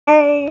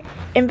Hi,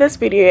 in this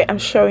video I'm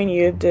showing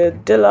you the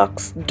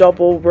deluxe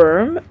double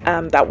room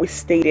that we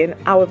stayed in.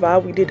 However,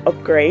 we did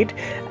upgrade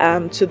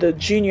to the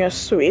junior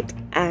suite,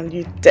 and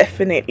you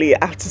definitely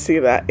have to see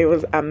that. It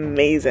was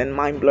amazing,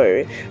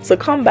 mind-blowing. So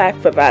come back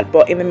for that,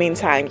 but in the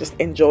meantime just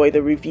enjoy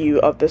the review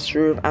of this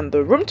room and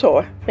the room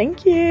tour.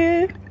 Thank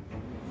you.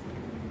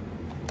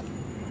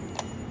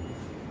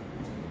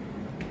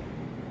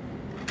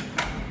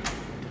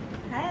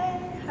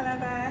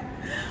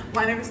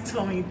 My name is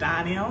Tommy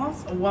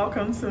Daniels.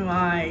 Welcome to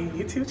my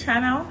YouTube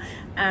channel,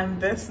 and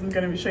this I'm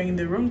going to be showing you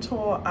the room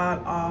tour at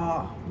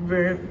our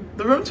room,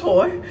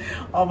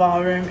 of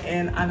our room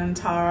in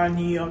Anantara,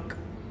 New York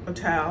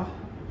Hotel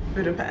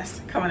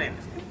Budapest. Come on in.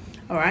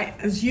 All right,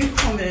 as you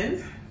come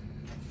in,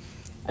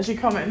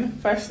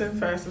 first thing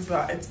first is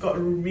that it's got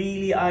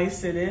really high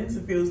ceilings.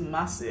 It feels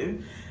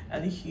massive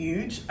and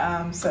huge.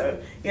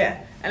 So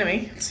yeah,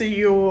 anyway, to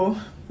your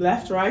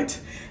left, right,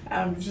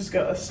 we've just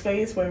got a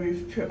space where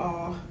we've put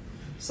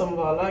some of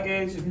our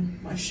luggage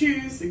and my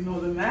shoes,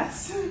 ignore the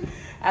mess.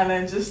 And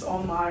then just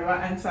on my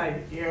right hand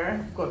side here,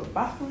 I've got the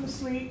bathroom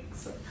suite.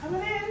 So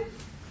coming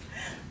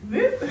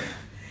in,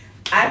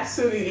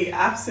 absolutely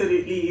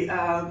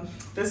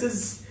this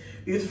is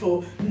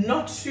beautiful.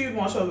 Not too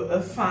much of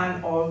a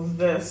fan of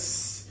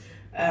this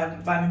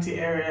vanity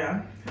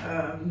area,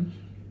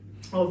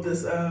 of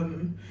this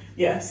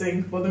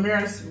sink, but the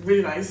mirror is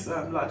really nice,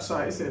 large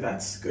size, so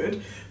that's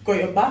good. Got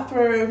your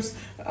bathrobes.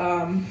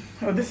 Oh,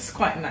 this is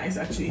quite nice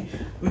actually.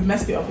 We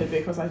messed it up a bit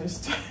because I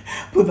just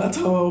put that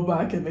towel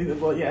back and made it,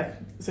 but yeah,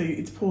 so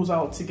it pulls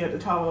out to get the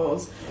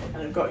towels,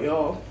 and you've got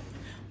your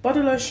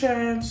body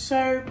lotion,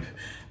 soap,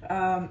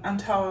 and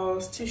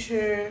towels,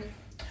 tissue.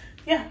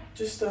 Yeah,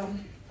 just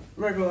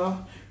regular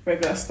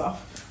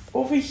stuff.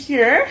 Over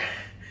here,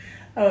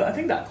 I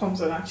think that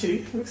comes on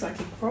actually. Looks like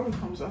it probably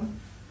comes on.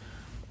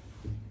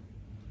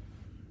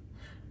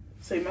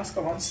 So it must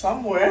come on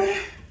somewhere.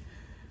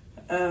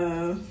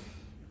 And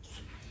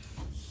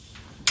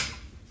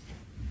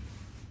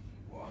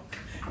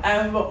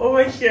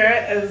over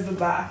here is the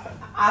bath.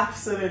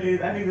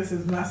 Absolutely, I think this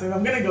is massive.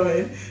 I'm gonna go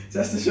in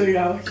just to show you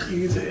how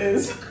huge it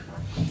is.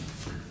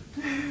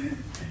 Can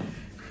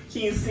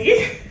you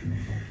see?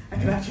 I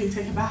can actually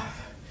take a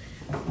bath.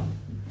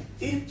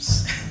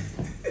 Oops.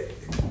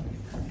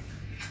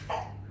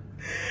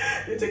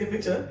 You take a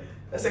picture.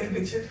 Let's take a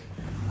picture.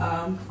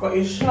 Got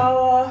your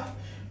shower.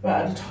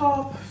 Right at the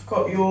top, you've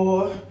got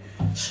your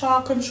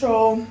shower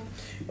control.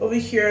 Over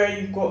here,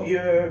 you've got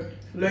your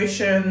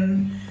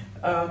lotion,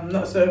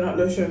 not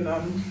lotion,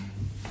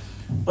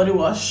 body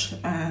wash,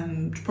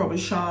 and probably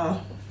shower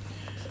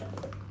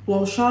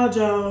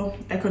gel,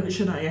 air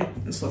conditioner, yeah,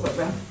 and stuff like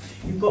that.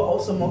 You've got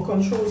also more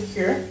controls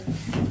here.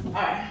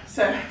 Alright,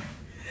 so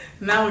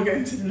now we're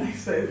going to the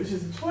next phase, which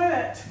is the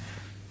toilet.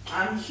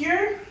 And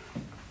here,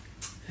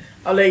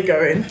 I'll let you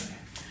go in.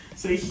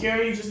 So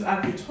here, you just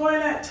add your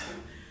toilet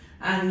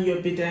and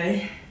your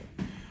bidet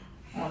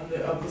on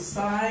the other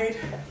side.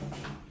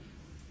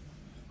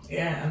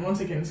 Yeah, and once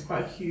again, it's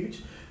quite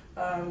huge.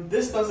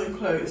 This doesn't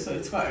close, so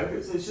it's quite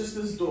open, so it's just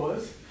these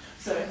doors.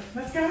 So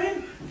let's go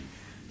in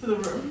to the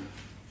room.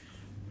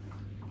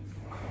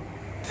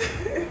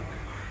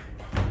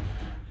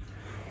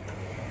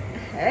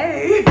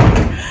 Hey!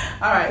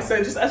 Alright, so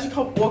just as you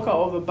walk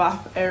out of the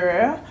bath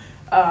area,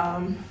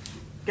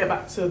 get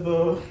back to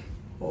the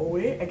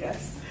hallway, I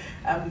guess.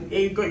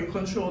 You've got your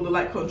the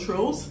light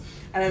controls,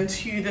 and then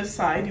to this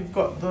side you've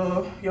got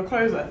your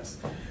closets.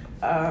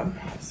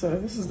 So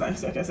this is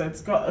nice. Like I said,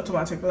 it's got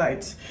automatic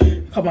lights.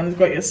 Come on, you've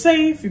got your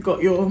safe, you've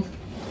got your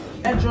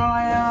air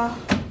dryer.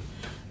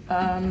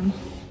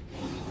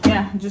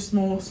 Yeah, just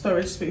more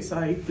storage space,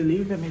 I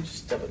believe. Let me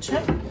just double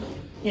check.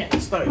 Yeah,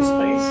 storage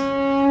space.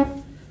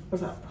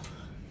 What's up?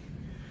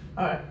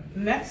 All right,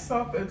 next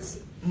up it's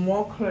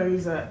more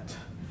closet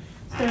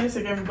space.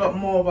 Again, we've got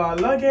more of our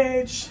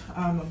luggage.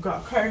 I've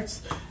got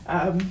coats.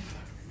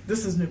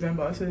 This is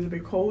November, so it's a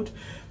bit cold.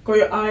 Got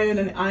your iron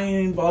and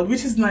ironing board,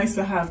 which is nice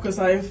to have, because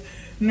I've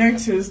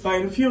noticed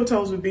like a few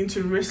hotels we've been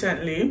to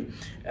recently,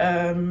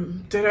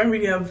 they don't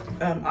really have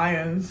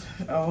irons,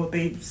 or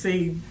they say,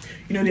 you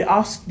know,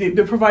 they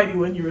provide you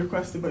when you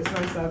request it, but it's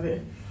nice to have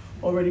it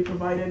already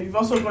provided. You've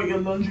also got your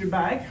laundry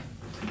bag,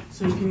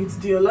 so if you need to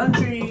do your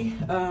laundry,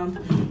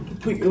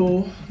 put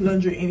your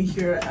laundry in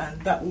here,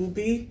 and that will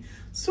be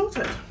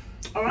sorted.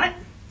 All right.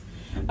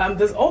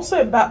 There's also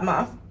a bath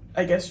mat.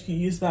 I guess you can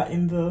use that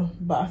in the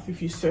bath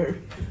if you so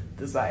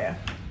desire.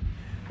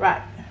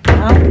 Right,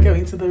 now we go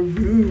into the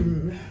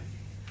room.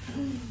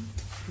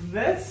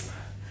 This,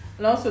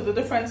 and also the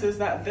difference is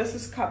that this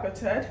is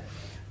carpeted,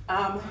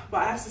 but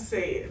I have to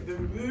say the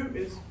room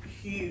is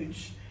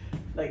huge.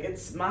 Like,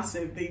 it's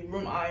massive. The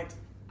room height,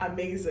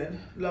 amazing,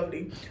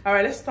 lovely. All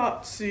right, let's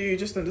start to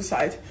just on the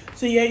side.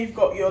 So yeah, you've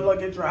got your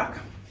luggage rack.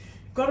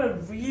 You've got a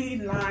really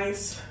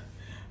nice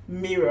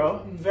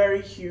mirror,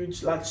 very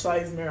huge, large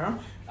size mirror.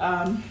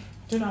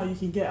 Don't know how you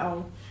can get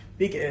how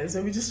big it is,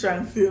 and we just try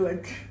and feel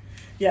like,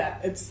 yeah,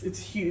 it's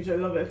huge. I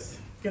love it. It's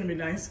gonna be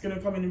nice. It's gonna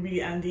come in really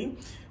handy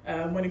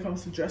when it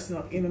comes to dressing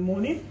up in the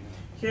morning.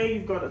 here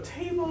you've got a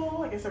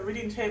table, I guess a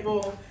reading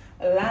table,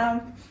 a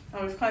lamp,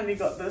 and we've kindly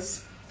got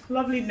this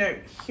lovely note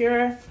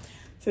here.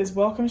 It says,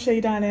 welcome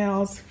Shay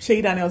Daniels.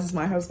 Shay Daniels is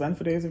my husband,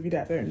 for those of you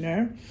that don't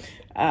know.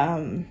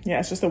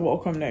 Yeah, it's just a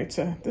welcome note.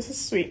 So this is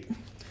sweet.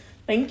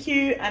 Thank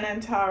you,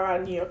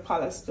 Anantara, York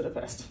Palace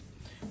Budapest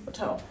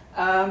Hotel.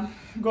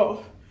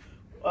 Got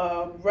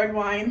red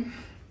wine.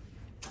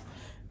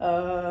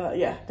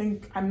 Yeah,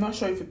 I'm not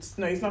sure if it's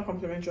not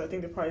complimentary. I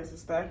think the price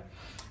is there.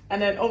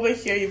 And then over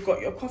here you've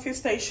got your coffee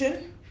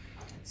station.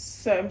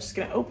 So I'm just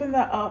gonna open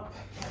that up.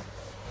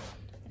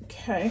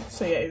 Okay,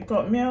 so yeah, you've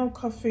got milk,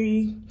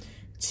 coffee,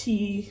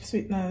 tea,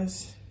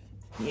 sweeteners.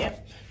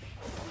 Yep.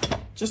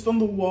 Just on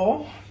the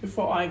wall,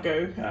 before I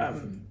go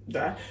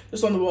there,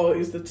 just on the wall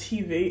is the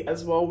TV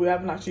as well. We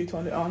haven't actually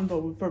turned it on, but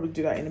we'll probably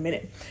do that in a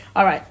minute.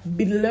 All right,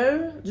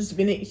 below, just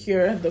beneath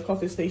here, the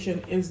coffee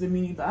station is the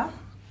mini bar.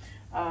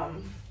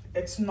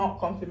 It's not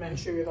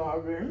complimentary with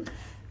our room,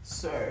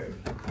 so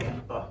yeah,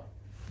 but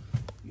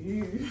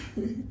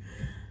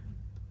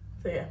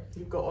so yeah,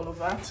 you've got all of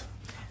that.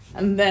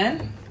 And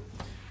then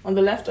on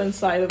the left hand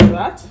side of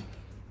that,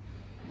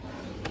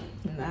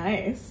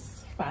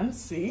 nice,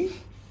 fancy,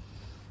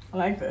 I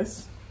like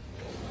this.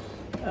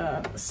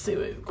 Let's see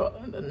what we've got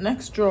in the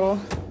next drawer.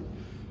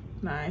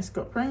 Nice,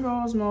 got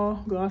Pringles,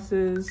 more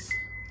glasses,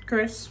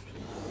 crisp,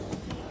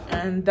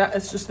 and that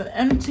is just an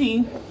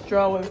empty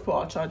drawer where we put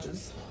our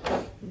chargers.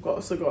 We've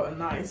also got a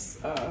nice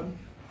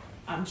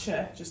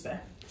armchair just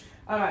there.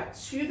 All right,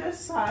 to this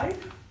side,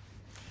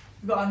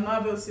 we've got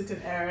another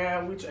sitting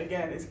area, which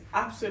again is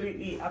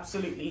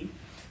absolutely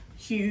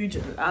huge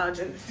and large,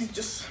 and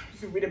just you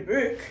can read a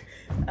book.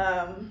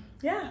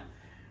 Yeah,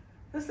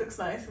 this looks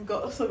nice. We've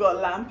also got a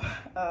lamp.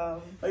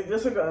 We've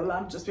also got a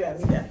lamp just behind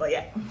me there, but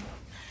yeah.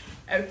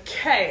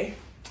 Okay,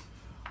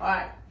 all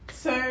right,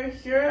 so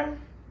here,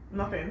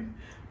 nothing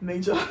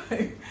major,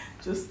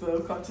 just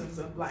the curtains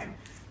and blind.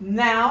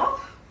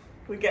 Now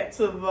we get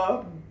to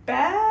the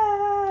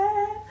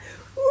bed.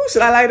 Ooh,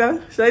 should I lie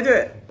down? Should I do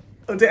it?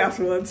 I'll do it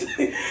afterwards.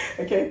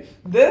 Okay,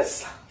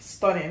 this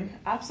stunning,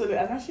 absolutely.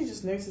 I'm actually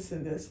just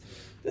noticing this.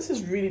 This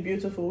is really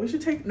beautiful. We should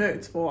take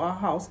notes for our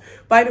house.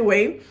 By the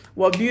way,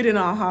 we're building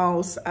our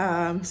house.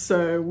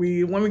 So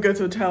when we go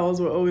to hotels,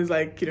 we're always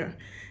like,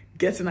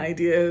 getting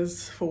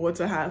ideas for what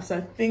to have. So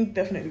I think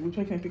definitely we're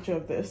taking a picture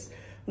of this.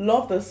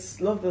 Love this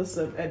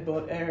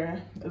headboard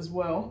area as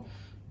well.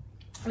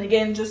 And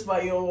again, just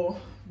by your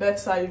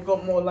bedside, you've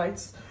got more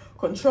lights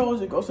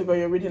controls. You've also got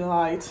your reading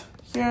light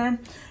here.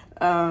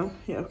 Yeah,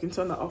 we can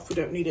turn that off. We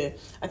don't need it.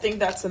 I think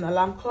that's an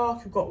alarm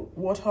clock. You've got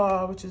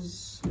water, which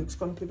looks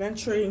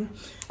complimentary.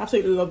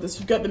 Absolutely love this.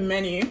 You've got the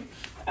menu.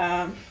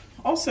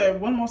 Also,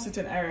 one more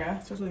sitting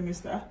area. Totally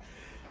missed that.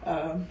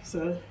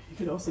 So you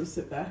could also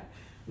sit there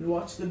and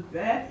watch. The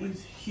bed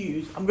is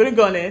huge. I'm gonna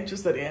go on it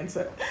just at the end,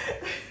 so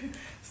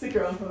stick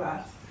around for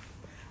that.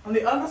 On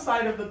the other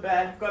side of the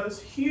bed, I've got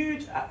this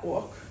huge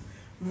artwork.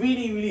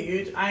 Really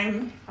huge.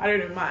 I'm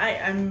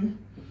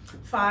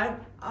 5.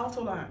 How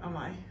tall am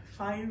I?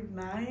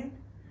 5'9",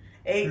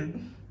 8.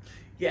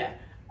 Yeah,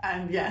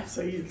 and yeah,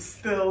 so it's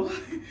still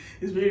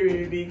it's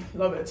really big.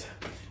 Love it.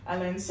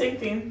 And then same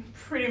thing,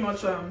 pretty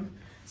much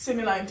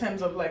similar in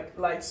terms of like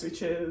light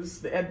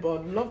switches. The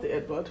headboard, love the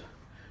headboard,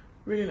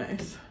 really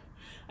nice.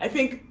 I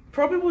think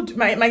probably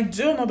might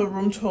do another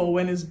room tour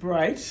when it's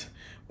brighter,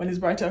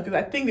 because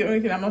I think the only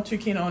thing I'm not too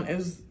keen on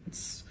is it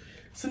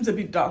seems a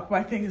bit dark, but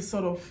I think it's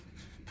sort of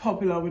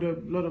popular with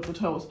a lot of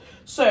hotels.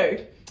 So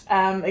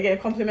again,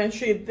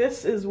 complimentary.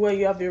 This is where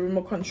you have the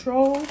remote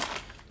control.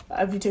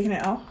 Have you taken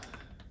it out?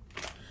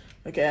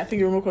 Okay, I think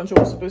the remote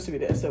control was supposed to be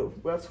there, so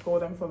we have to call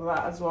them for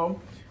that as well.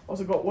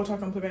 Also got water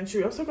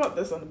complimentary. Also got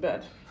this on the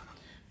bed.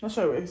 Not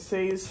sure what it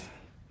says.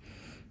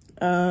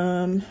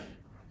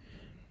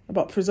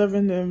 About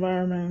preserving the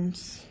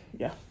environment.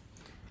 Yeah.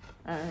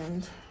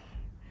 And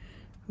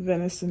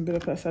Venice in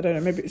Budapest. I don't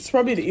know. Maybe it's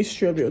probably the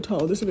history of the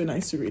hotel. This would be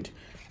nice to read.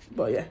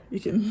 But yeah, you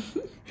can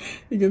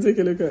you can take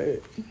a look at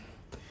it.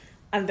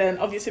 And then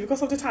obviously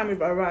because of the time we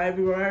arrived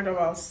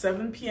about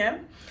 7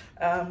 p.m.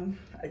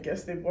 I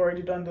guess they've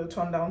already done the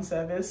turn down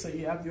service, so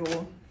you have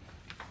your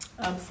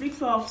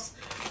flip-flops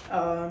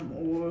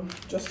or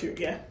just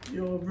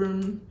your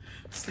room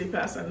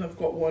slippers, and I've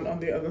got one on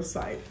the other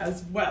side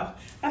as well.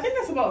 I think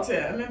that's about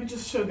it. Let me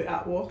just show the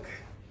artwork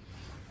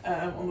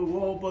on the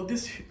wall. But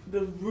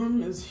the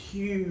room is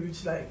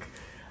huge. Like,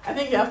 I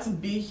think you have to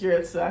be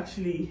here to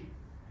actually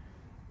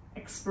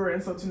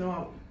experience or to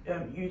know how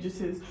huge it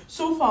is.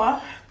 So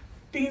far,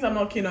 things I'm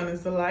not keen on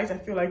is the light. I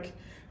feel like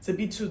it's a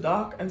bit too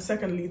dark, and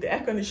secondly, the air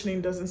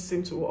conditioning doesn't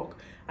seem to work.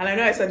 And I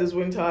know I said it's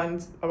winter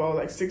and about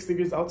like 6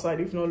 degrees outside,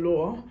 if not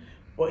lower,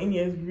 but in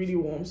here it's really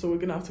warm, so we're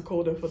gonna have to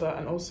call them for that,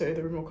 and also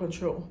the remote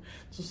control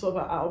to sort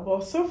that out.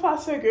 But so far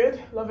so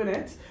good, loving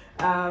it.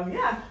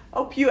 Yeah,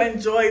 hope you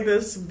enjoyed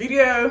this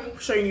video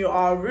showing you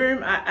our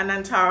room at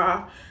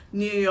Anantara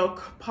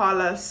York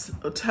Palace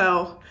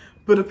Hotel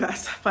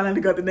Budapest. Finally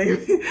got the name.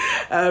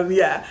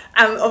 Yeah,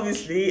 and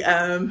obviously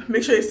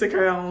make sure you stick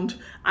around.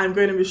 I'm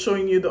going to be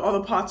showing you the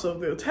other parts of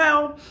the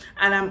hotel,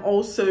 and I'm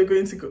also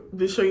going to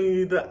be showing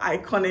you the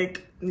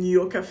iconic New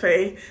York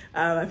cafe.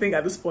 I think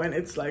at this point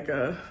it's like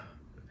a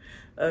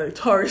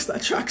tourist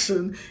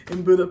attraction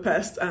in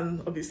Budapest,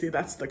 and obviously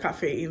that's the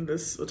cafe in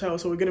this hotel,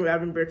 so we're going to be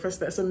having breakfast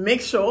there. So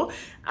make sure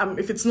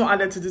if it's not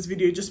added to this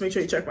video, just make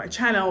sure you check my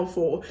channel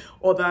for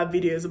other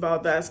videos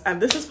about this. And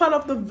this is part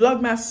of the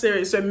Vlogmas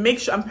series, so make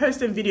sure I'm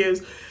posting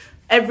videos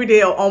every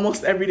day or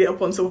almost every day up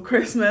until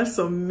Christmas.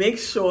 So make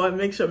sure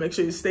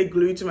you stay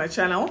glued to my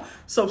channel,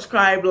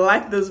 subscribe,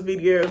 like this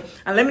video,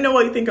 and let me know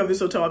what you think of this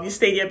hotel. Have you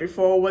stayed here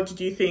before? What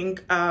did you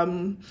think?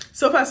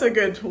 So far so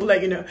good. We'll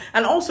let you know.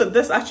 And also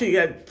this,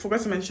 actually, I forgot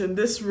to mention,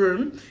 this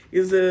room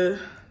is a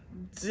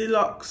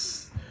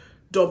deluxe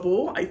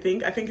double. I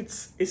think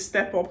it's a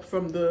step up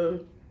from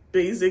the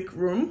basic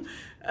room,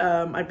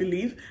 I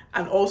believe.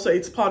 And also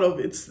it's part of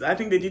I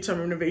think they did some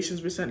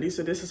renovations recently,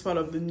 so this is part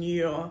of the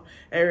newer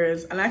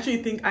areas. And I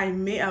actually think I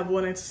may have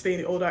wanted to stay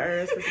in the older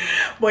areas.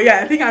 But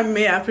yeah, I think I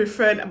may have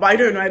preferred, but I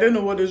don't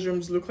know what those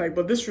rooms look like,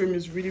 but this room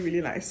is really,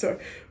 really nice. So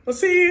we'll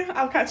see.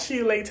 I'll catch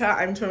you later.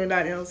 I'm Tony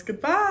Daniels.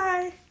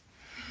 Goodbye.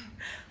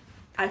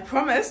 I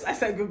promised, I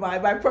said goodbye,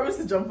 but I promised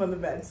to jump on the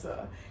bed.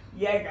 So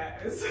yeah,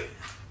 guys.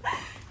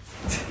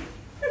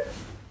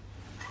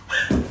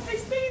 I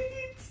stayed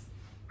neat.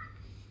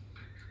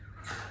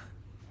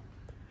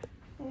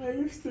 My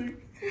lipstick.